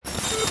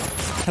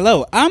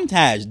Hello, I'm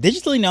Taj,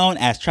 digitally known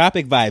as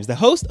Tropic Vibes, the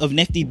host of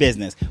Nifty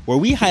Business, where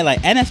we highlight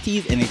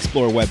NFTs and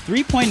explore Web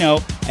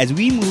 3.0 as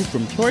we move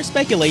from pure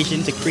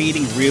speculation to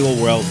creating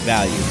real-world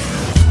value.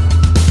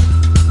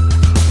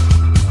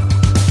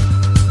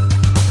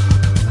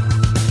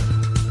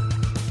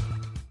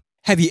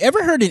 Have you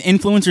ever heard an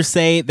influencer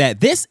say that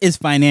this is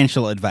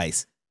financial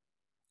advice?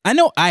 I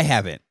know I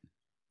haven't.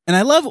 And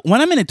I love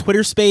when I'm in a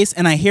Twitter space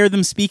and I hear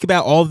them speak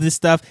about all of this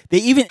stuff. They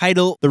even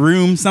title the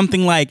room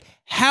something like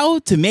how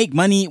to make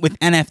money with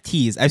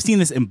NFTs. I've seen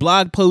this in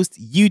blog posts,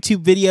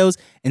 YouTube videos,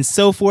 and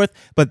so forth.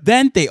 But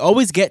then they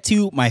always get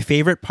to my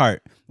favorite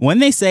part when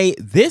they say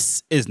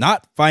this is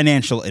not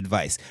financial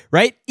advice,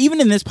 right?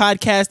 Even in this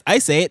podcast, I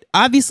say it.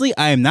 Obviously,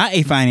 I am not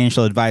a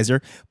financial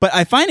advisor, but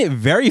I find it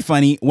very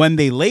funny when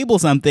they label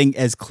something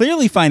as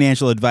clearly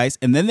financial advice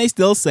and then they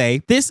still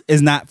say this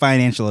is not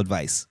financial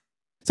advice.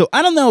 So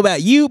I don't know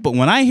about you, but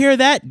when I hear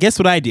that, guess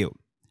what I do?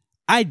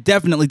 I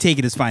definitely take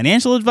it as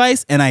financial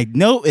advice, and I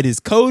know it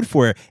is code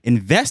for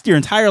invest your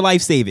entire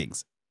life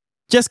savings.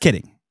 Just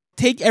kidding.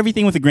 Take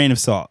everything with a grain of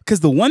salt,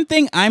 because the one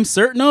thing I'm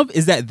certain of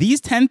is that these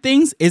 10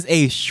 things is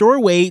a sure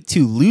way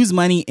to lose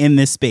money in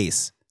this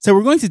space. So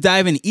we're going to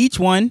dive in each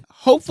one,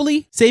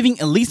 hopefully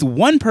saving at least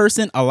one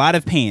person a lot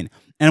of pain.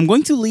 And I'm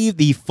going to leave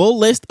the full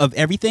list of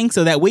everything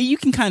so that way you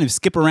can kind of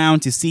skip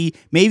around to see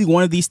maybe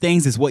one of these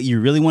things is what you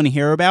really want to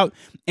hear about.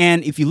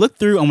 And if you look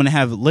through, I'm going to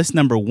have list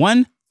number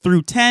 1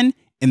 through 10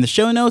 in the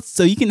show notes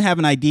so you can have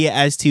an idea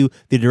as to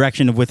the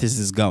direction of where this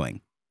is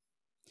going.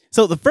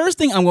 So the first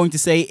thing I'm going to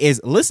say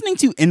is listening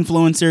to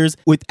influencers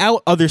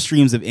without other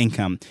streams of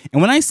income.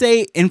 And when I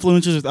say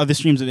influencers with other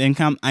streams of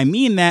income, I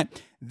mean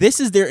that this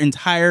is their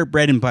entire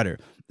bread and butter.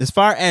 As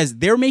far as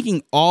they're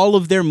making all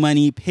of their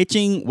money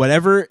pitching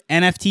whatever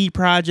NFT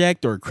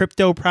project or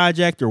crypto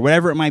project or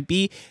whatever it might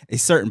be, a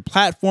certain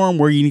platform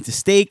where you need to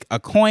stake a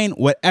coin,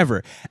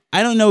 whatever.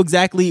 I don't know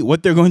exactly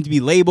what they're going to be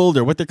labeled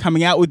or what they're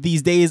coming out with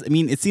these days. I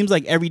mean, it seems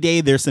like every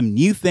day there's some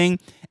new thing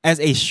as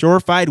a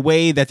surefire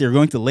way that they're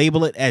going to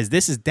label it as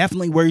this is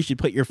definitely where you should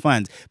put your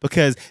funds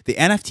because the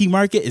NFT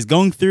market is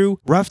going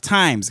through rough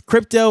times.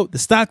 Crypto, the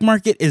stock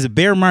market is a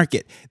bear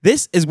market.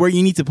 This is where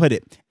you need to put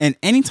it. And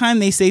anytime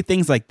they say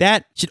things like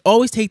that, you should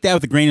always take that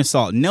with a grain of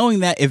salt, knowing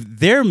that if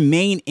their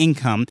main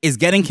income is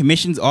getting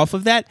commissions off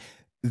of that,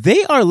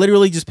 they are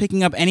literally just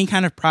picking up any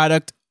kind of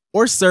product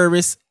or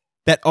service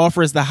that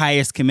offers the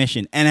highest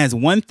commission. And as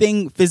one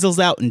thing fizzles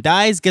out and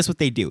dies, guess what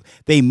they do?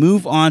 They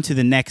move on to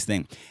the next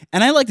thing.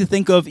 And I like to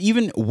think of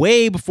even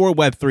way before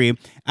Web3,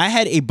 I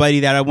had a buddy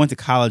that I went to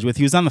college with.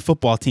 He was on the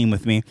football team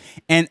with me.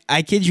 And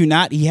I kid you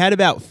not, he had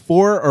about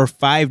 4 or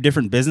 5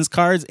 different business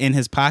cards in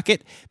his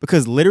pocket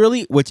because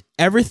literally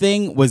whichever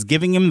thing was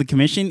giving him the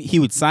commission, he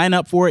would sign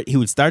up for it. He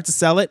would start to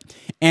sell it.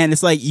 And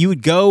it's like you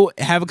would go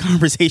have a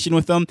conversation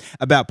with him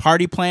about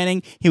party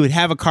planning. He would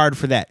have a card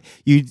for that.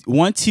 You'd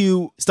want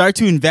to start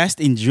to invest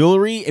in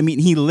jewelry. I mean,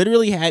 he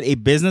literally had a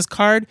business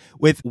card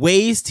with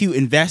ways to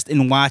invest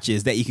in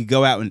watches that you could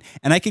go out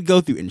and I could go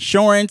through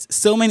insurance,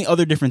 so many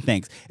other different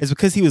things. It's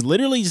because he was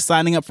literally just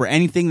signing up for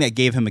anything that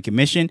gave him a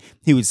commission.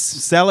 He would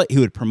sell it, he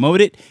would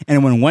promote it,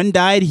 and when one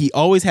died, he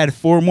always had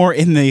 4 more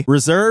in the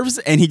reserves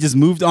and he just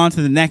moved on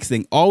to the next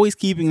thing, always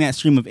keeping that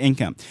stream of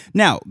income.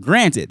 Now,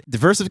 granted,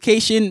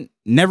 diversification,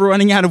 never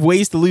running out of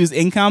ways to lose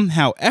income.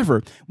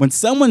 However, when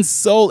someone's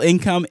sole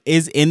income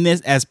is in this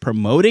as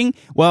promoting,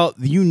 well,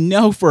 you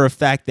know for a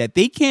fact that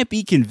they can't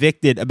be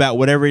convicted about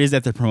whatever it is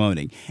that they're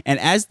promoting. And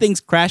as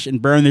things crash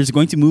and burn, they're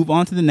going to move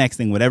on to the next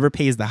thing, whatever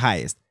pays the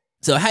highest.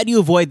 So how do you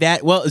avoid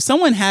that? Well, if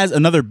someone has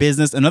another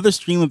business, another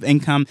stream of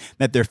income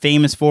that they're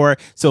famous for,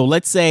 so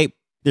let's say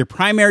their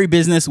primary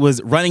business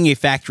was running a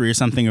factory or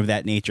something of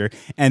that nature.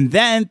 And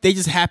then they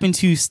just happen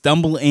to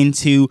stumble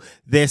into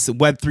this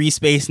Web3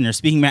 space and they're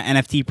speaking about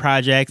NFT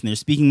projects and they're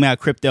speaking about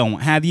crypto and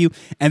what have you.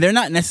 And they're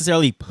not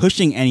necessarily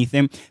pushing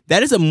anything.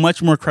 That is a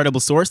much more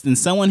credible source than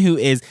someone who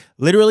is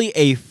literally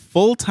a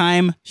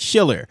full-time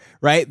shiller,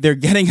 right? They're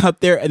getting up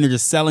there and they're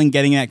just selling,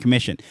 getting that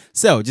commission.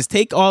 So just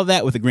take all of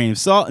that with a grain of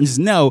salt and just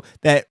know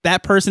that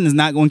that person is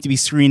not going to be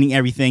screening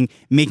everything,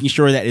 making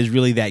sure that is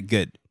really that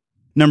good.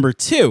 Number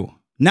 2.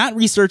 Not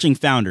researching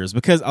founders,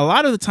 because a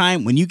lot of the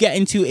time when you get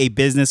into a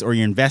business or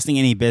you're investing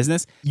in a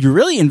business, you're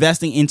really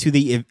investing into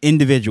the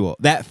individual,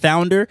 that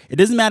founder. It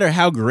doesn't matter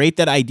how great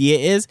that idea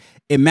is.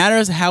 It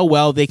matters how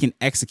well they can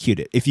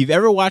execute it. If you've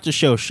ever watched the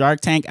show Shark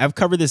Tank, I've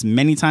covered this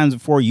many times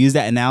before, use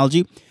that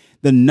analogy.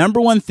 The number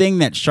one thing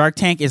that Shark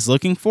Tank is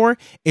looking for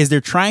is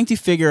they're trying to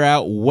figure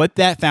out what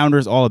that founder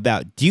is all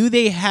about. Do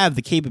they have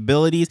the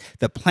capabilities,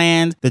 the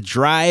plans, the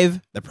drive,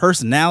 the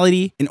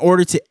personality in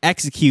order to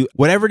execute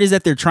whatever it is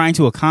that they're trying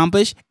to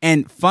accomplish?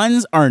 And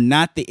funds are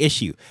not the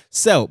issue.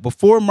 So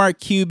before Mark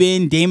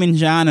Cuban, Damon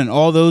John, and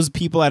all those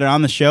people that are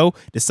on the show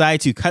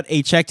decide to cut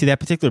a check to that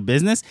particular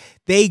business,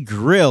 they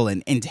grill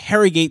and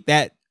interrogate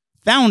that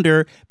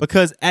founder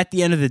because at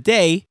the end of the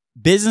day,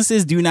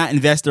 businesses do not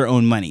invest their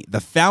own money. The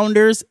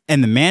founders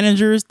and the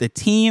managers, the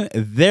team,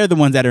 they're the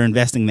ones that are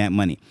investing that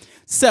money.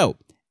 So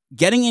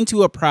getting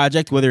into a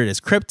project, whether it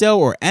is crypto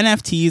or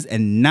NFTs,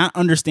 and not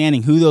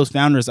understanding who those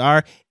founders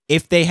are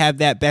if they have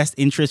that best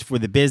interest for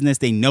the business.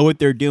 They know what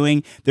they're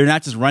doing. They're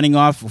not just running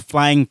off,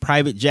 flying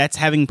private jets,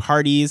 having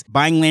parties,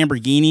 buying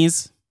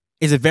Lamborghinis.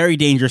 Is a very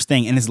dangerous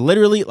thing, and it's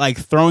literally like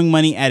throwing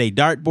money at a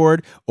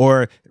dartboard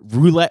or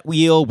roulette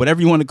wheel,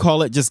 whatever you want to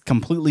call it, just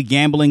completely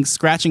gambling,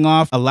 scratching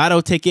off a lotto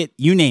ticket,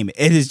 you name it.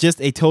 It is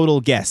just a total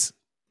guess.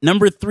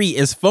 Number 3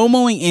 is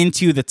FOMOing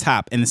into the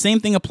top, and the same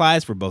thing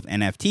applies for both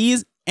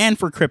NFTs and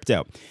for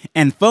crypto.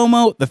 And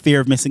FOMO, the fear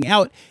of missing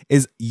out,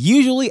 is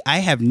usually, I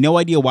have no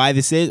idea why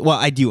this is. Well,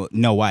 I do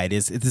know why it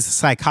is. It's the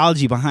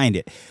psychology behind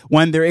it.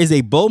 When there is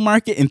a bull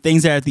market and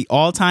things are at the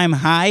all-time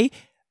high,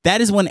 that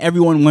is when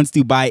everyone wants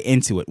to buy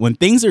into it. When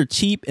things are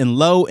cheap and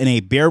low in a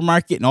bear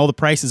market and all the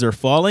prices are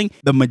falling,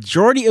 the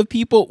majority of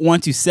people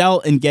want to sell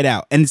and get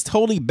out. And it's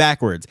totally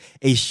backwards.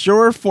 A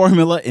sure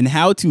formula in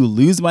how to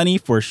lose money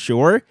for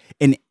sure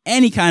in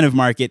any kind of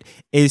market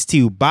is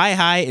to buy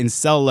high and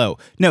sell low.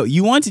 No,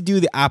 you want to do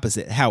the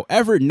opposite.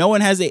 However, no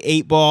one has a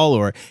 8-ball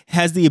or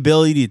has the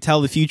ability to tell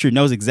the future,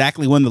 knows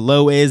exactly when the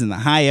low is and the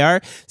high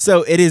are.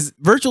 So it is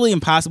virtually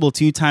impossible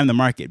to time the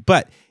market.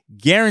 But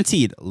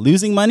guaranteed,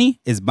 losing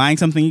money is buying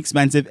something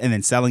expensive and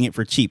then selling it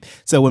for cheap.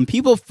 So when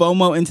people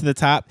FOMO into the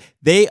top,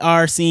 they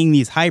are seeing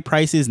these high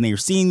prices and they're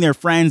seeing their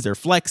friends, they're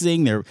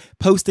flexing, they're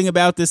posting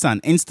about this on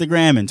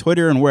Instagram and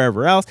Twitter and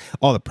wherever else,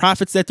 all the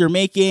profits that they're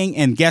making.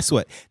 And guess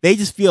what? They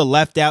just feel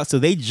left out. So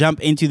they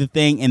jump into the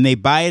thing and they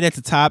buy it at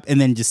the top and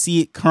then just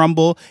see it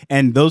crumble.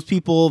 And those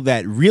people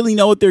that really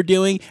know what they're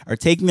doing are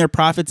taking their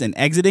profits and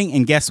exiting.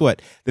 And guess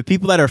what? The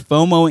people that are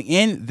FOMOing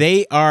in,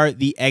 they are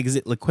the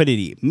exit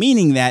liquidity,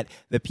 meaning that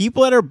the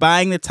people that are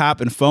buying the top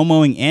and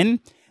FOMOing in,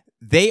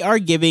 they are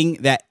giving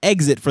that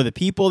exit for the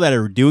people that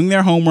are doing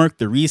their homework,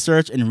 the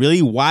research, and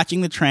really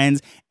watching the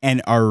trends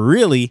and are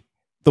really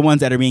the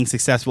ones that are being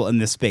successful in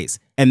this space.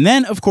 And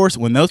then, of course,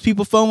 when those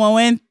people FOMO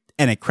in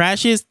and it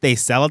crashes, they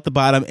sell at the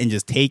bottom and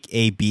just take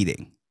a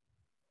beating.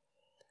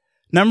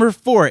 Number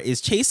 4 is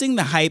chasing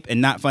the hype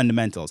and not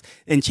fundamentals.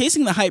 And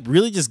chasing the hype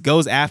really just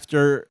goes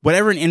after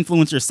whatever an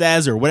influencer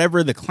says or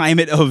whatever the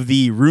climate of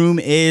the room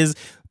is,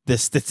 the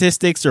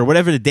statistics or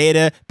whatever the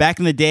data. Back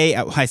in the day,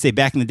 I say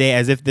back in the day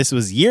as if this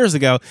was years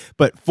ago,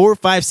 but 4,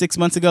 5, 6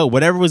 months ago,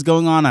 whatever was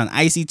going on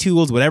IC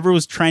tools, whatever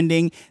was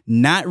trending,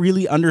 not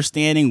really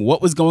understanding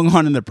what was going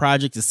on in the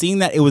project, just seeing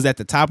that it was at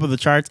the top of the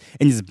charts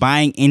and just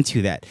buying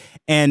into that.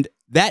 And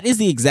that is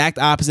the exact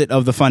opposite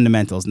of the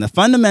fundamentals. And the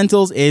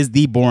fundamentals is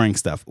the boring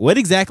stuff. What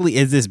exactly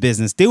is this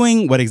business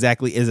doing? What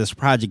exactly is this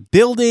project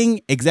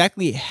building?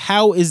 Exactly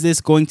how is this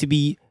going to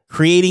be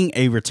creating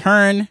a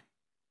return?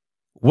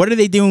 What are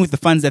they doing with the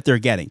funds that they're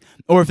getting?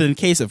 Or if in the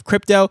case of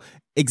crypto,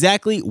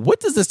 exactly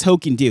what does this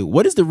token do?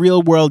 What is the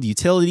real world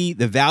utility,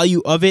 the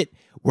value of it?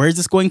 Where is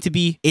this going to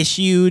be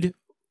issued?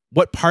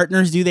 What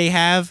partners do they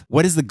have?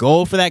 What is the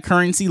goal for that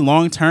currency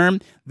long term?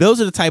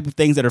 Those are the type of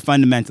things that are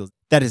fundamentals.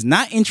 That is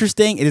not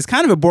interesting. It is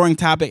kind of a boring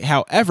topic.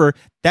 However,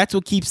 that's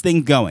what keeps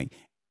things going.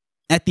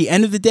 At the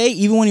end of the day,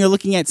 even when you're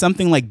looking at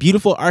something like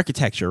beautiful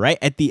architecture, right?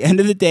 At the end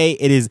of the day,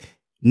 it is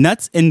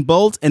nuts and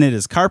bolts, and it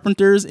is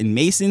carpenters and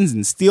masons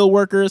and steel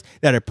workers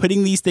that are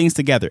putting these things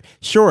together.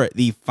 Sure,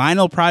 the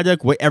final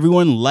project, what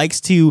everyone likes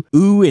to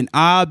ooh and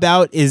ah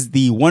about, is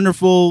the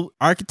wonderful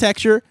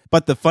architecture,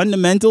 but the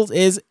fundamentals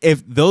is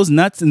if those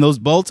nuts and those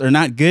bolts are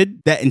not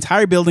good, that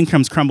entire building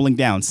comes crumbling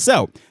down.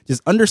 So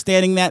just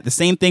understanding that, the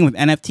same thing with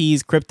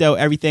NFTs, crypto,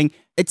 everything,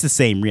 it's the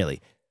same really.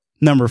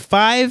 Number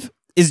 5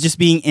 is just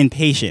being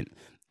impatient.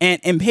 And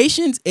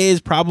impatience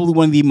is probably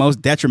one of the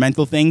most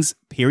detrimental things,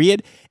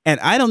 period. And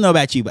I don't know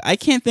about you, but I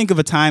can't think of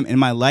a time in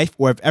my life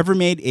where I've ever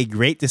made a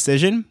great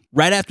decision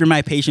right after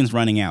my patience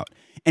running out.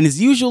 And it's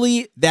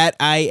usually that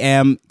I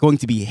am going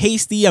to be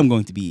hasty, I'm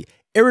going to be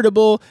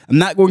irritable, I'm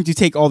not going to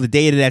take all the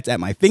data that's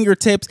at my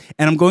fingertips,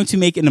 and I'm going to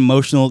make an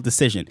emotional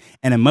decision.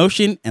 And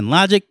emotion and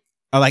logic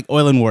are like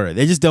oil and water.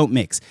 They just don't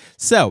mix.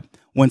 So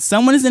when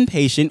someone is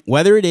impatient,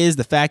 whether it is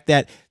the fact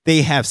that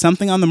they have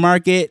something on the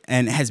market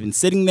and it has been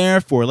sitting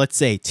there for, let's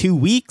say, 2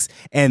 weeks,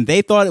 and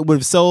they thought it would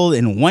have sold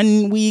in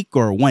 1 week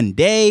or 1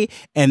 day,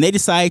 and they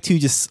decide to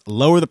just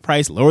lower the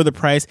price,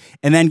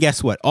 and then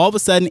guess what? All of a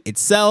sudden, it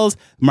sells,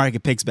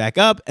 market picks back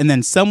up, and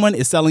then someone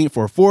is selling it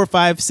for 4,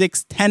 5,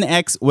 6,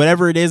 10x,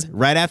 whatever it is.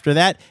 Right after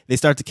that, they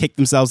start to kick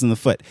themselves in the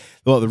foot.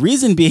 Well, the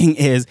reason being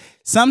is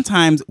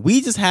sometimes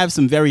we just have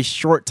some very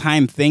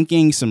short-time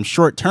thinking, some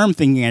short-term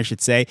thinking, I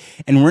should say,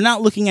 and we're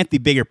not looking at the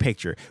bigger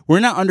picture.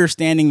 We're not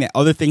understanding that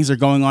other things are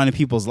going on in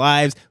people's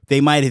lives. They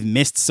might have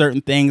missed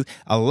certain things.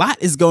 A lot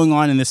is going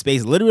on in this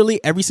space.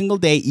 Literally every single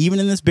day, even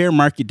in this bear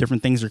market,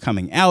 different things are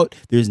coming out.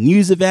 There's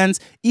news events,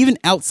 even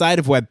outside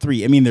of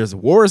Web3. I mean, there's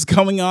wars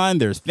going on,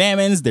 there's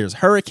famines, there's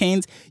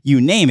hurricanes,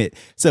 you name it.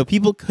 So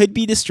people could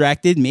be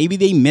distracted. Maybe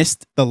they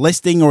missed the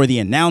listing or the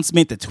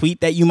announcement, the tweet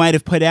that you might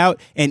have put out,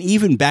 and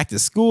even back to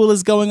school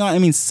is going on. I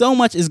mean, so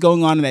much is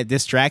going on that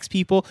distracts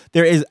people.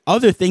 There is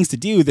other things to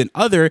do than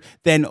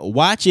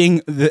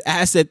watching the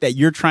asset that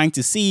you're trying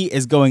to see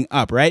is going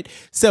up, right?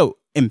 So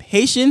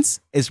impatience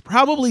is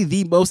probably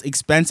the most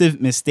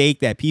expensive mistake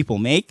that people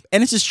make,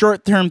 and it's just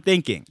short-term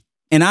thinking.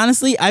 And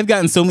honestly, I've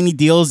gotten so many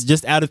deals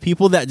just out of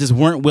people that just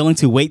weren't willing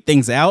to wait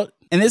things out.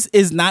 And this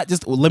is not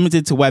just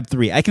limited to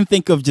Web3. I can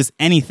think of just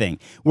anything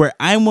where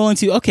I'm willing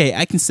to, okay,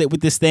 I can sit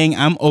with this thing.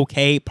 I'm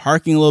okay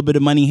parking a little bit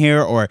of money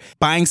here or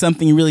buying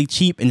something really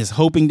cheap and just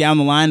hoping down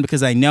the line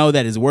because I know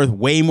that is worth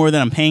way more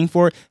than I'm paying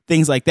for.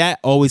 Things like that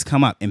always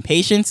come up.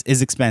 Impatience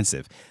is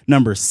expensive.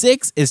 Number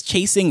 6 is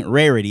chasing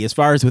rarity as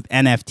far as with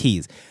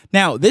NFTs.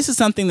 Now, this is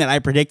something that I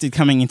predicted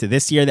coming into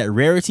this year, that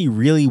rarity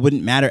really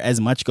wouldn't matter as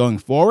much going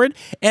forward.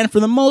 And for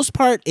the most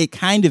part, it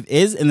kind of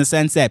is, in the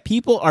sense that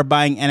people are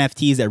buying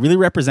NFTs that really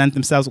represent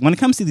themselves when it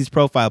comes to these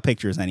profile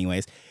pictures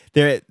anyways.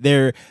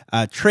 Their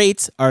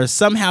traits are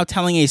somehow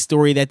telling a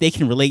story that they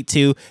can relate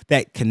to,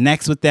 that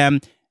connects with them,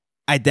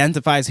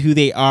 identifies who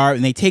they are,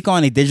 and they take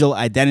on a digital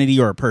identity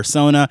or a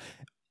persona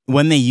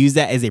when they use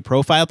that as a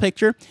profile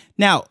picture.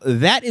 Now,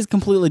 that is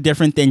completely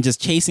different than just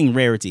chasing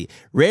rarity.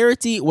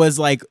 Rarity was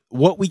like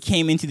what we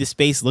came into the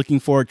space looking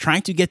for,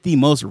 trying to get the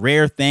most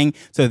rare thing.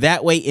 So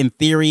that way, in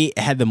theory, it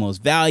had the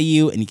most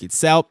value and you could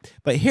sell.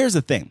 But here's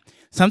the thing.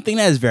 Something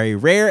that is very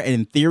rare and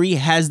in theory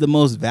has the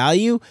most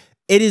value,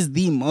 it is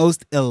the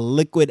most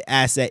illiquid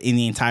asset in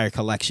the entire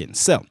collection.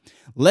 So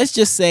let's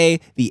just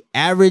say the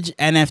average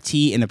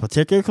NFT in a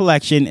particular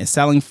collection is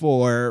selling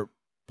for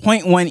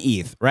 0.1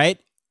 ETH, right?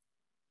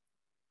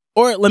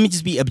 Or let me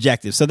just be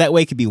objective. So that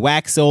way it could be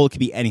wax sold, it could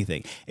be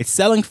anything. It's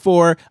selling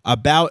for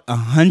about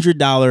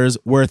 $100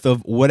 worth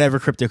of whatever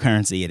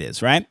cryptocurrency it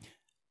is, right?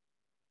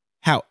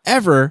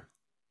 However,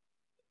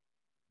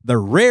 the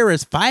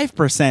rarest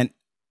 5%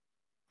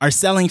 are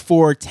selling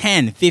for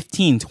 10,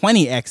 15,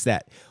 20x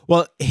that.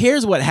 Well,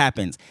 here's what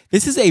happens.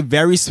 This is a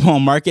very small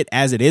market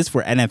as it is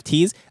for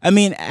NFTs. I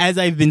mean, as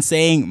I've been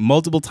saying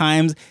multiple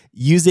times,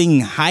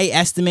 using high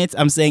estimates,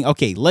 I'm saying,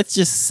 okay, let's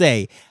just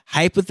say,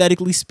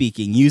 hypothetically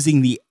speaking,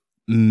 using the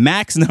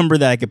max number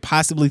that I could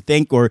possibly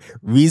think or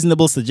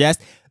reasonable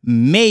suggest,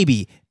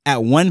 maybe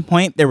at one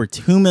point there were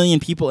 2 million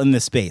people in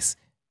this space.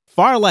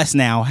 Far less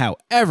now.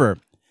 However,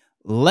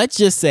 let's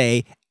just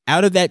say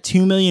out of that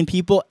 2 million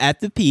people at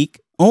the peak,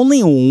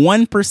 only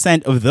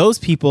 1% of those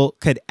people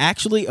could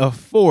actually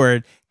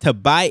afford to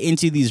buy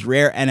into these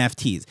rare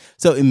NFTs.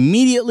 So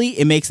immediately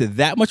it makes it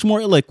that much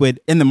more illiquid,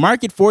 and the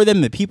market for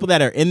them, the people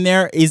that are in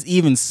there, is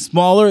even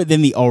smaller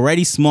than the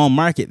already small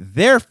market.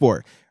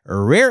 Therefore,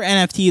 rare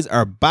NFTs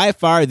are by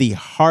far the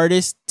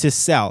hardest to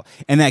sell.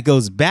 And that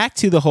goes back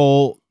to the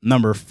whole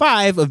number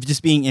 5 of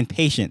just being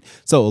impatient.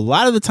 So a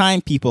lot of the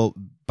time people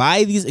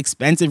buy these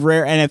expensive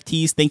rare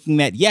NFTs thinking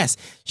that, yes,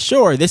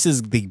 sure, this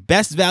is the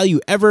best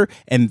value ever,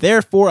 and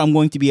therefore I'm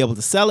going to be able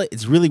to sell it.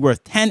 It's really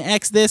worth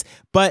 10x this,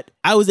 but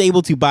I was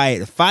able to buy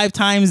it 5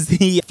 times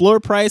the floor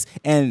price,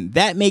 and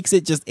that makes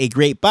it just a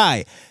great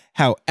buy.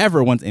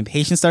 However, once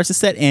impatience starts to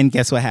set in,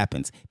 guess what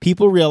happens?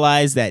 People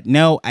realize that,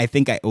 no, I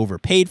think I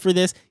overpaid for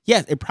this.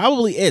 Yes, it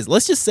probably is.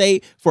 Let's just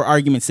say, for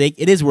argument's sake,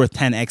 it is worth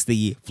 10x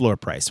the floor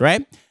price,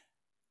 right?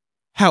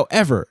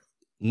 However,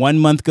 1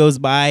 month goes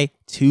by,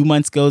 2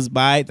 months goes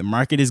by, the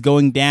market is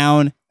going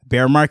down,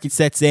 bear market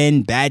sets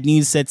in, bad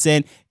news sets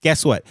in.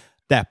 Guess what?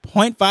 That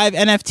 0.5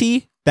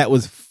 NFT that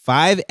was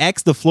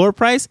 5x the floor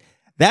price,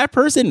 that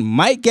person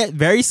might get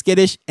very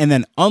skittish and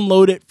then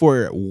unload it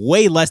for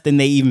way less than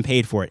they even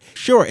paid for it.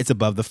 Sure, it's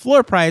above the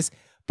floor price,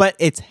 but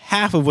it's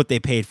half of what they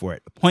paid for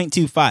it,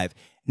 0.25.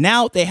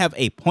 Now they have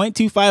a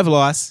 0.25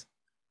 loss.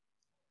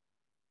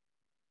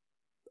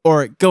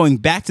 Or going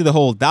back to the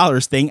whole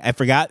dollars thing, I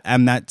forgot,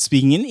 I'm not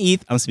speaking in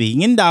ETH, I'm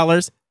speaking in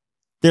dollars.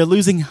 They're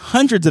losing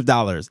hundreds of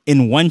dollars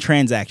in one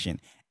transaction.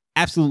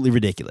 Absolutely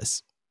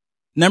ridiculous.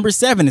 Number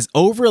 7 is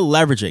over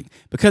leveraging,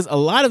 because a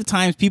lot of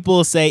times people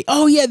will say,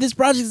 oh yeah, this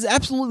project is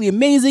absolutely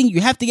amazing,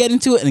 you have to get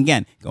into it. And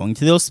again, going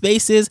to those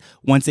spaces,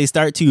 once they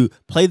start to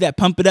play that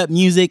pump it up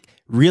music,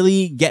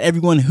 really get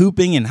everyone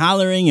hooping and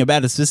hollering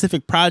about a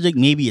specific project,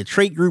 maybe a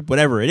trait group,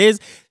 whatever it is,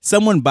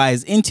 someone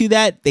buys into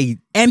that, they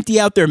empty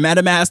out their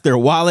MetaMask, their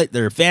wallet,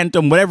 their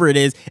Phantom, whatever it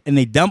is, and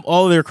they dump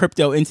all of their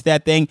crypto into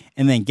that thing.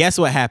 And then guess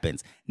what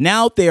happens?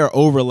 Now they are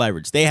over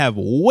leveraged. They have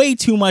way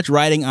too much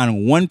riding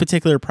on one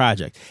particular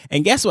project.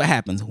 And guess what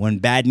happens? When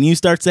bad news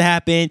starts to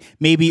happen,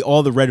 maybe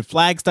all the red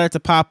flags start to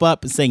pop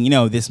up and saying,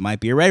 this might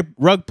be a red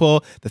rug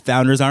pull. The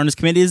founders aren't as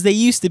committed as they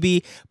used to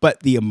be.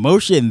 But the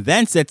emotion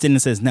then sets in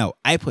and says, no,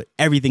 I put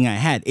everything I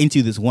had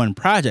into this one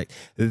project.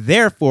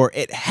 Therefore,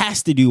 it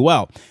has to do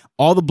well.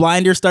 All the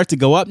blinders start to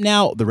go up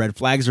now. The red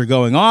flags are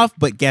going off.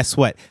 But guess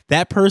what?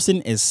 That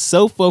person is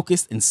so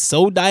focused and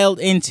so dialed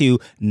into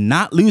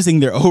not losing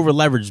their over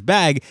leveraged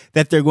bag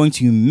that they're going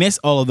to miss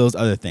all of those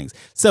other things.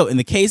 So in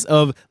the case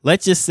of,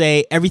 let's just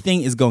say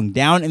everything is going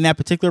down in that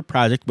particular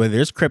project, whether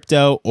it's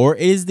crypto or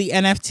it is the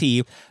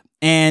NFT,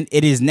 and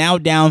it is now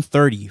down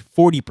 30,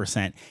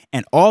 40%,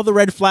 and all the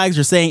red flags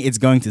are saying it's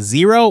going to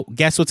zero,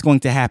 guess what's going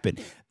to happen?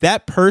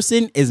 That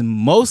person is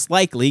most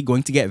likely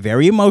going to get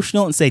very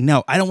emotional and say,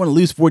 no, I don't want to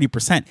lose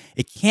 40%.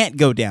 It can't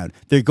go down.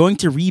 They're going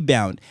to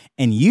rebound.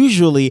 And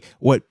usually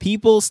what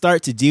people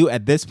start to do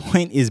at this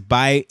point is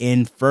buy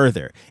in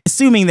further,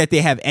 assuming that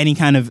they have any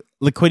kind of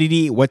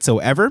liquidity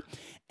whatsoever.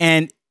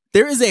 And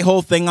There is a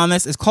whole thing on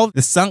this. It's called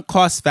the sunk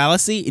cost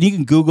fallacy, and you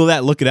can Google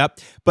that, look it up.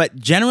 But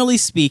generally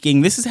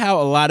speaking, this is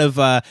how a lot of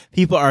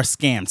people are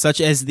scammed, such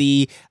as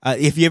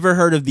if you ever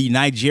heard of the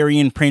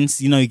Nigerian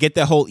prince, you get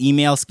that whole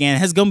email scam. It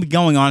has been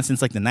going on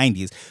since like the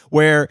 90s,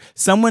 where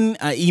someone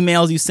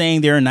emails you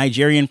saying they're a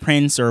Nigerian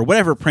prince or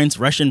whatever prince,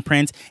 Russian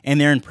prince,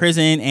 and they're in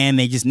prison and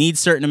they just need a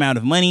certain amount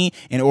of money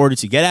in order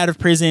to get out of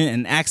prison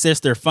and access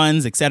their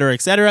funds, et cetera,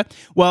 et cetera.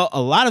 Well,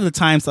 a lot of the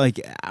times, like,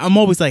 I'm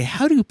always like,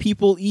 how do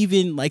people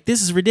even, like,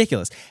 this is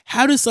ridiculous.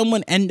 How does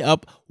someone end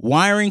up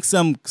wiring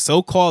some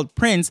so-called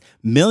prince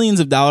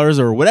millions of dollars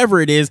or whatever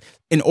it is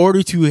in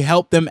order to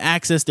help them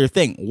access their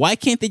thing? Why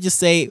can't they just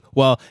say,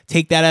 well,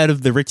 take that out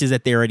of the riches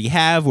that they already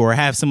have, or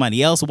have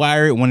somebody else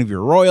wire it, one of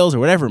your royals or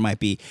whatever it might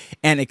be?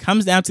 And it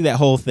comes down to that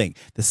whole thing,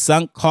 the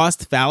sunk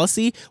cost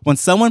fallacy. When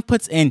someone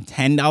puts in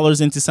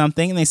 $10 into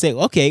something and they say,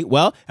 okay,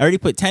 well, I already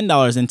put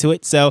 $10 into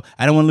it, so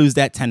I don't want to lose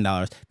that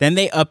 $10. Then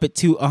they up it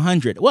to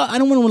 $100. Well, I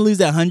don't want to lose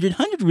that $100.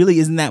 $100 really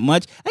isn't that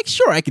much.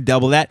 Sure, I could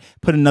double that,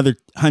 put another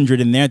 $100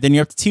 in there, then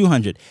you're up to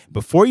 $200.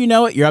 Before you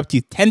know it, you're up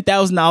to $10,000,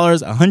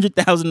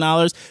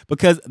 $100,000,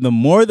 because the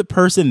more the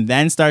person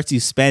then starts to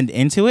spend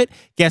into it,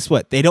 guess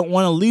what? They don't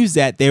want to lose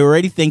that. They're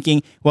already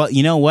thinking, well,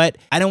 you know what?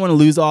 I don't want to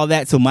lose all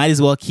that, so might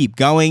as well keep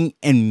going,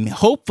 and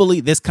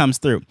hopefully this comes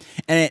through.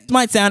 And it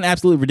might sound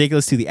absolutely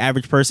ridiculous to the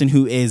average person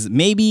who is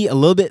maybe a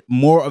little bit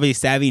more of a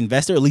savvy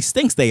investor, at least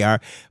thinks they are.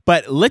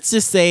 But let's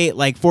just say,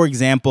 like, for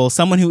example,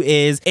 someone who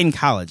is in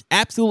college,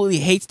 absolutely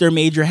hates their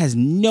major, has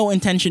no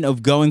intention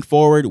of going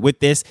forward with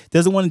this,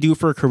 doesn't want to do it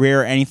for a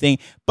career or anything,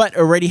 but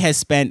already has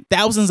spent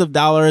thousands of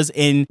dollars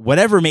in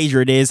whatever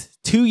major it is,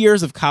 2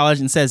 years of college,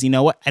 and says, you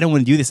know what, I don't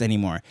want to do this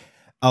anymore.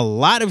 A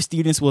lot of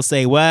students will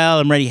say, well,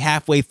 I'm already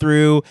halfway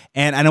through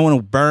and I don't want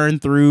to burn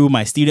through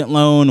my student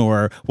loan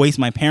or waste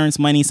my parents'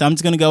 money, so I'm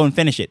just going to go and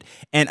finish it.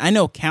 And I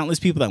know countless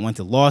people that went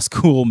to law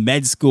school,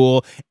 med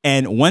school,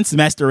 and one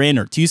semester in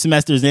or 2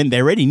 semesters in, they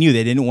already knew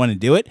they didn't want to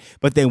do it,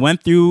 but they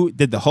went through,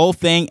 did the whole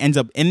thing, ends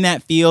up in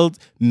that field,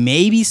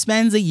 maybe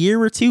spends a year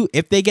or 2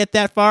 if they get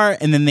that far,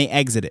 and then they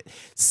exit it.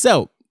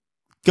 So,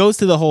 goes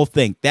to the whole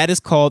thing. That is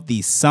called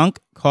the sunk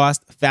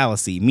cost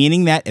fallacy,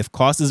 meaning that if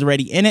cost is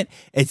already in it,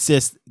 it's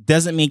just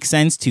doesn't make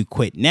sense to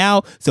quit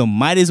now, so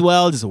might as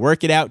well just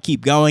work it out,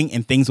 keep going,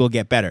 and things will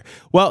get better.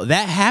 Well,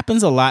 that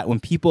happens a lot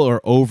when people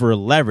are over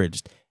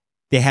leveraged.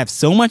 They have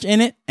so much in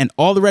it, and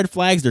all the red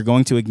flags, they're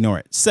going to ignore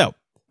it. So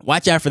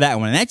watch out for that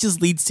one. And that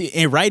just leads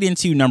to right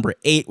into number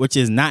 8, which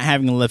is not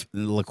having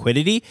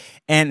liquidity.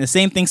 And the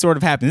same thing sort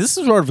of happens. This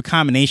is sort of a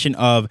combination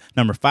of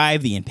number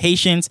 5, the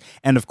impatience,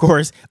 and of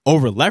course,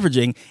 over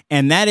leveraging.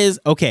 And that is,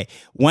 okay,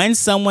 when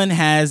someone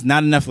has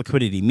not enough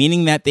liquidity,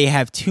 meaning that they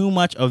have too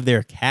much of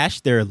their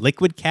cash, their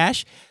liquid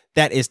cash,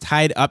 that is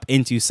tied up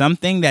into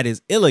something that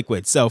is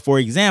illiquid. So, for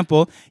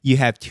example, you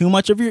have too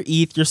much of your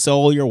ETH, your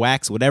SOL, your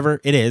WAX, whatever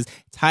it is,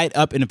 tied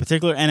up in a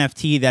particular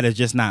NFT that is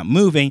just not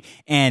moving.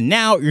 And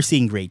now you're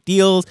seeing great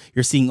deals.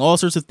 You're seeing all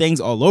sorts of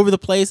things all over the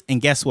place. And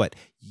guess what?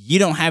 You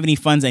don't have any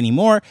funds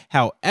anymore.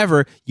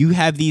 However, you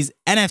have these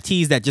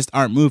NFTs that just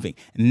aren't moving.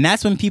 And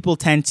that's when people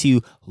tend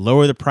to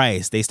lower the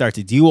price. They start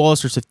to do all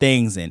sorts of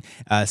things and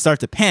start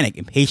to panic.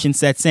 Impatience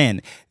sets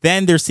in.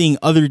 Then they're seeing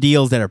other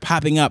deals that are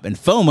popping up and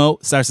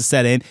FOMO starts to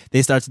set in.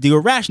 They start to do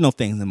irrational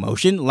things.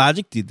 Emotion,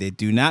 logic, they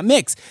do not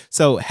mix.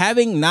 So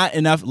having not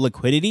enough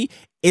liquidity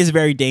is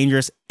very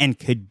dangerous and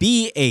could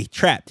be a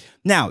trap.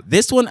 Now,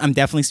 this one I'm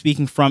definitely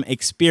speaking from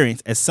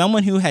experience as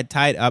someone who had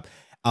tied up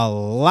a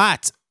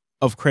lot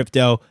of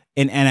crypto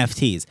in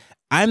NFTs.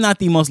 I'm not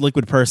the most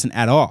liquid person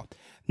at all.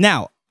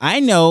 Now, I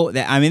know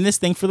that I'm in this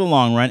thing for the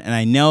long run, and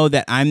I know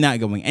that I'm not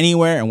going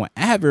anywhere and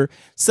whatever.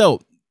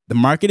 So the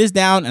market is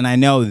down, and I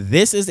know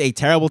this is a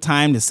terrible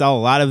time to sell a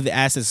lot of the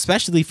assets,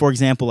 especially, for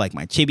example, like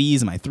my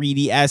chibis, my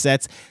 3D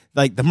assets.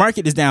 Like, the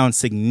market is down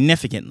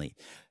significantly.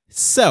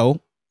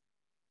 So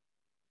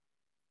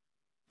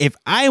if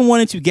I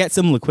wanted to get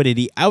some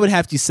liquidity, I would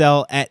have to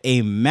sell at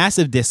a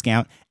massive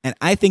discount, and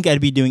I think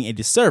I'd be doing a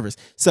disservice.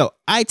 So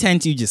I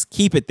tend to just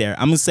keep it there.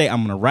 I'm going to say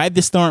I'm going to ride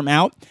the storm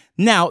out.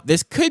 Now,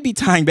 this could be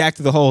tying back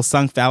to the whole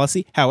sunk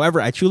fallacy.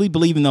 However, I truly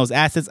believe in those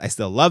assets. I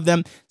still love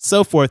them,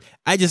 so forth.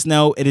 I just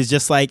know it is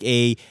just like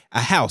a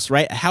house,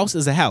 right? A house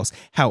is a house.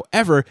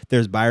 However,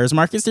 there's buyer's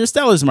markets, there's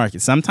seller's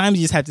markets. Sometimes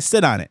you just have to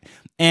sit on it.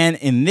 And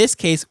in this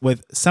case,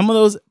 with some of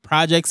those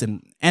projects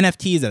and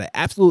NFTs that I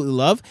absolutely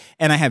love,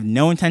 and I have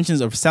no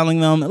intentions of selling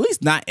them, at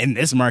least not in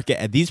this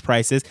market at these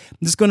prices,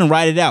 I'm just going to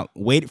ride it out.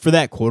 Wait for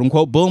that quote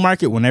unquote bull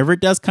market whenever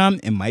it does come.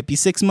 It might be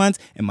 6 months,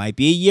 it might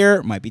be a year,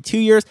 it might be 2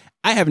 years.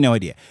 I have no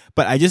idea.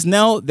 But I just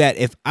know that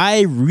if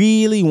I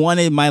really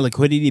wanted my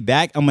liquidity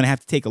back, I'm going to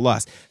have to take a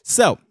loss.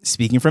 So,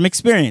 speaking from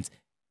experience,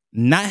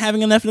 not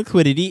having enough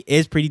liquidity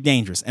is pretty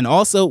dangerous. And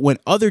also when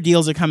other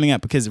deals are coming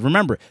up, because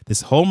remember,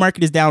 this whole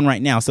market is down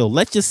right now. So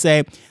let's just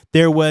say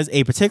there was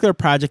a particular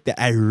project that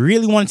I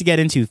really wanted to get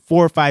into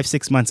 4, 5,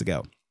 6 months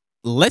ago.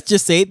 Let's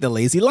just say the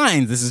Lazy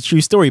Lions. This is a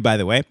true story, by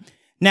the way.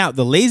 Now,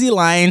 the Lazy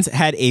Lions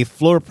had a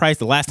floor price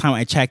the last time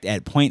I checked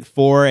at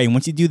 0.4. And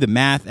once you do the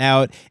math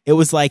out, it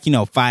was like,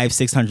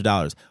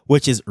 $500-$600,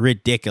 which is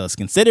ridiculous.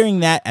 Considering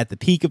that at the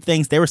peak of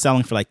things, they were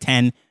selling for like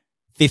 $10,000,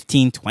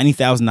 $15,000,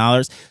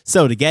 $20,000.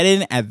 So to get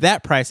in at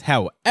that price,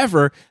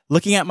 however,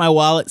 looking at my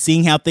wallet,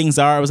 seeing how things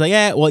are, I was like,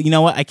 well, you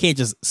know what? I can't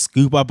just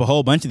scoop up a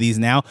whole bunch of these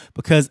now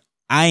because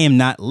I am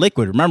not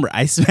liquid. Remember,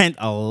 I spent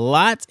a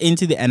lot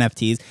into the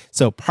NFTs.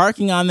 So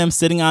parking on them,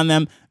 sitting on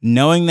them,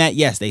 knowing that,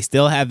 yes, they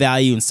still have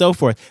value and so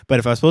forth. But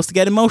if I was supposed to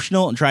get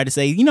emotional and try to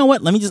say, you know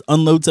what, let me just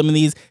unload some of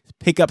these,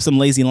 pick up some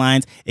lazy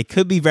lines, it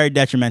could be very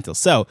detrimental.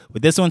 So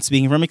with this one,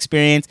 speaking from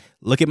experience,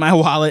 look at my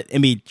wallet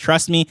and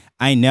trust me,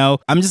 I know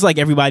I'm just like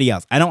everybody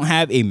else. I don't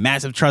have a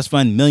massive trust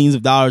fund, millions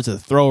of dollars to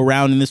throw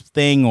around in this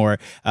thing or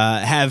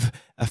have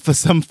for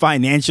some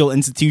financial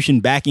institution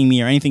backing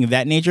me or anything of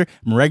that nature.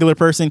 I'm a regular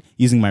person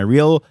using my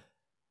real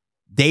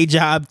day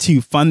job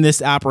to fund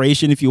this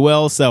operation, if you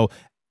will. So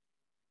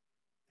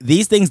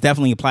these things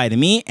definitely apply to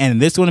me. And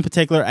this one in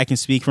particular, I can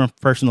speak from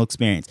personal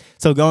experience.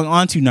 So going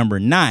on to number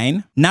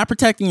 9, not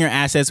protecting your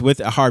assets with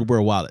a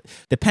hardware wallet.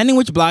 Depending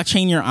which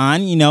blockchain you're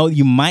on,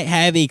 you might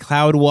have a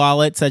cloud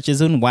wallet such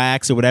as in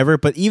Wax or whatever,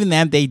 but even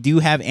then they do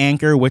have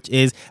Anchor, which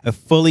is a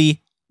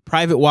fully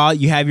private wallet.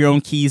 You have your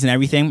own keys and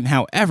everything.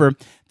 However,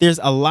 there's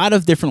a lot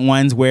of different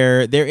ones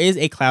where there is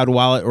a cloud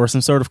wallet or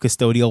some sort of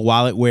custodial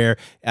wallet where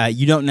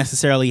you don't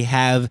necessarily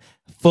have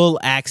full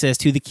access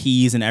to the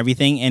keys and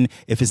everything. And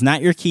if it's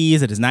not your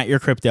keys, it is not your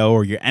crypto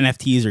or your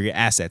NFTs or your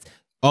assets.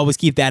 Always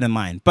keep that in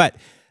mind. But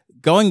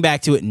going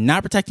back to it,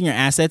 not protecting your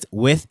assets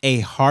with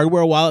a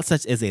hardware wallet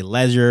such as a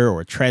Ledger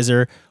or a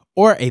Trezor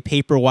or a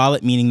paper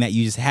wallet, meaning that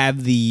you just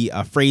have the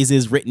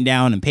phrases written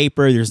down in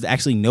paper. There's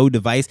actually no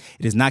device.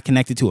 It is not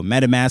connected to a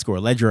MetaMask or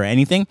a Ledger or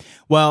anything.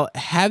 Well,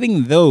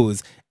 having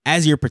those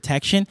as your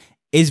protection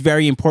is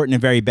very important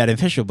and very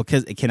beneficial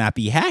because it cannot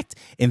be hacked.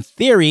 In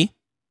theory,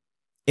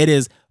 it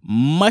is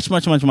much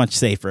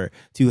safer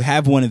to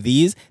have one of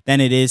these than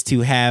it is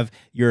to have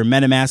your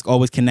MetaMask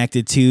always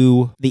connected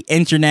to the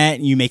internet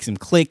and you make some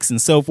clicks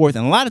and so forth.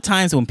 And a lot of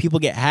times when people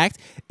get hacked,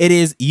 it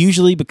is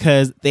usually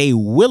because they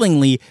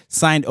willingly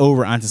signed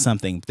over onto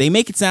something. They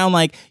make it sound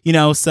like,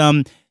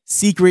 some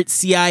secret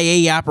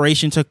CIA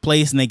operation took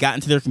place and they got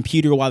into their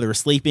computer while they were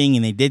sleeping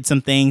and they did some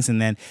things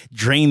and then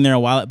drained their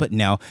wallet. But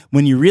no,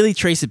 when you really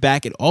trace it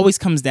back, it always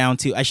comes down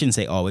to, I shouldn't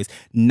say always,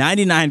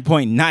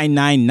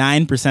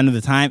 99.999% of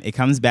the time, it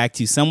comes back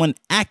to someone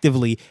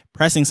actively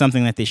pressing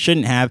something that they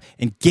shouldn't have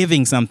and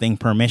giving something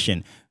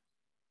permission.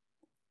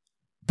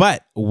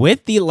 But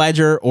with the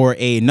Ledger or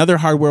another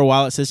hardware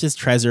wallet such as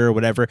Trezor or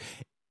whatever,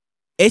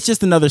 it's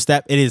just another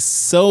step. It is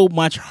so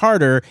much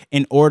harder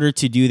in order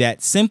to do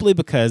that simply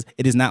because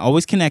it is not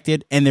always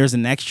connected and there's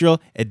an extra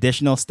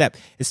additional step,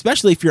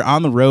 especially if you're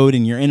on the road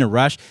and you're in a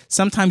rush.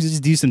 Sometimes you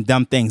just do some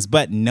dumb things,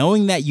 but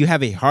knowing that you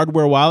have a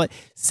hardware wallet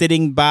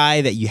sitting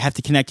by that you have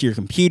to connect to your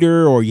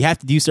computer or you have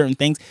to do certain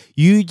things,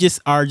 you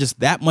just are just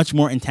that much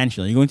more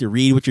intentional. You're going to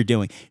read what you're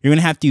doing. You're going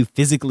to have to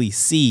physically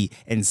see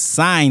and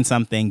sign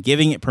something,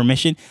 giving it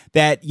permission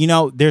that,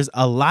 there's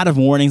a lot of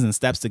warnings and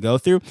steps to go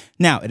through.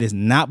 Now, it is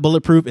not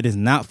bulletproof. It is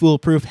not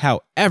foolproof.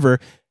 However,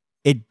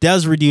 it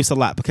does reduce a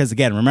lot because,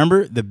 again,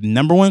 remember, the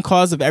number one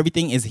cause of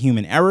everything is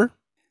human error.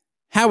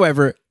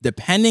 However,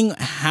 depending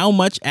how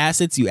much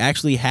assets you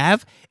actually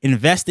have,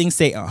 investing,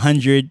 say,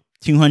 $100,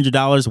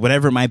 $200,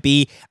 whatever it might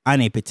be,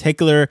 on a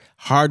particular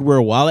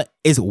hardware wallet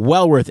is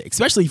well worth it,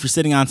 especially if you're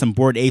sitting on some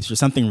Bored Apes or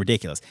something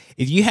ridiculous.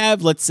 If you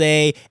have, let's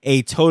say,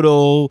 a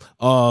total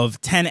of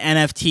 10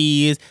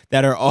 NFTs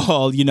that are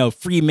all,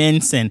 free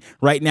mints, and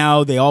right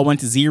now they all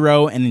went to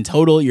zero, and in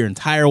total your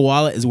entire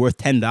wallet is worth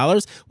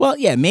 $10, well,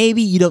 yeah,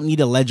 maybe you don't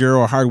need a Ledger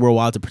or hardware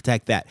wallet to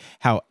protect that.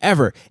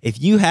 However,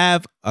 if you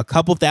have a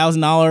couple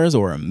 $1,000s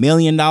or $1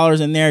 million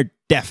in there,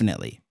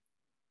 definitely.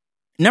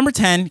 Number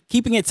 10,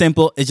 keeping it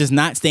simple is just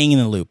not staying in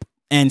the loop.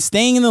 And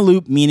staying in the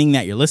loop, meaning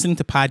that you're listening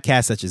to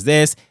podcasts such as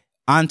this,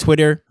 on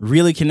Twitter,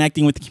 really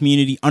connecting with the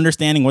community,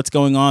 understanding what's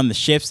going on, the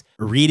shifts,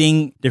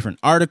 reading different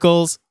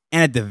articles,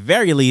 and at the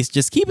very least,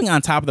 just keeping on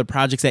top of the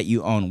projects that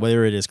you own,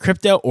 whether it is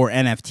crypto or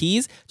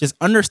NFTs, just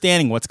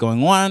understanding what's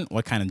going on,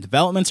 what kind of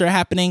developments are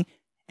happening,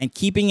 and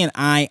keeping an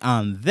eye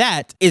on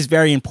that is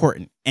very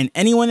important. And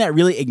anyone that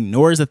really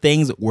ignores the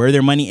things where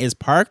their money is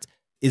parked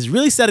is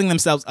really setting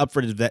themselves up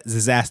for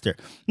disaster.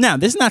 Now,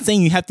 this is not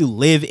saying you have to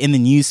live in the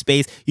news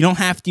space. You don't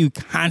have to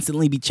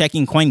constantly be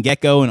checking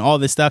CoinGecko and all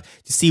this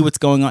stuff to see what's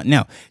going on.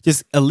 No,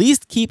 just at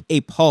least keep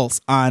a pulse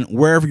on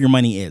wherever your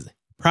money is.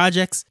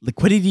 Projects,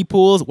 liquidity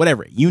pools,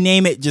 whatever. You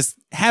name it, just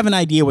have an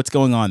idea what's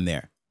going on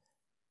there.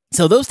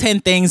 So those 10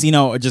 things,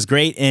 are just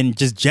great. And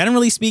just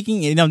generally speaking,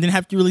 didn't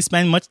have to really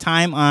spend much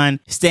time on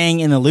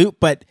staying in the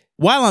loop. But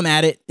while I'm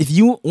at it, if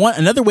you want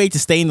another way to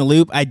stay in the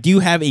loop, I do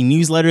have a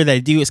newsletter that I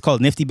do. It's called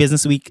Nifty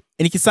Business Week.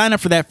 And you can sign up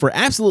for that for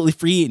absolutely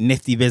free at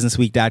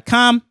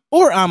niftybusinessweek.com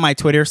or on my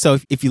Twitter. So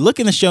if you look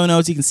in the show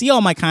notes, you can see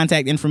all my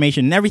contact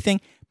information and everything.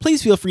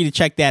 Please feel free to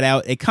check that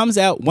out. It comes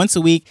out once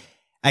a week.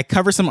 I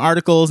cover some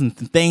articles and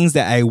things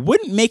that I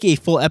wouldn't make a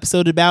full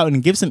episode about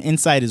and give some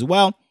insight as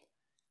well.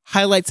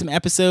 Highlight some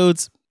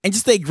episodes. and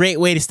just a great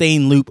way to stay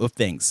in loop of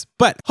things.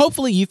 But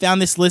hopefully you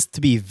found this list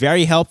to be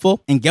very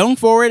helpful. And going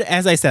forward,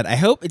 as I said, I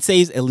hope it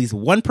saves at least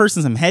one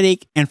person some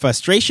headache and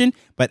frustration.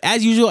 But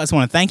as usual, I just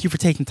want to thank you for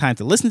taking time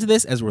to listen to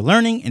this as we're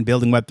learning and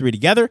building Web3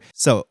 together.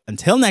 So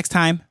until next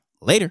time,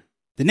 later.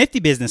 The Nifty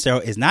Business Arrow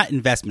is not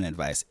investment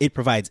advice. It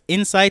provides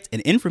insights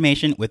and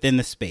information within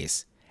the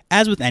space.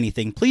 As with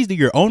anything, please do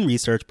your own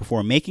research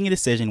before making a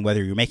decision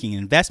whether you're making an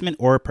investment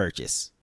or a purchase.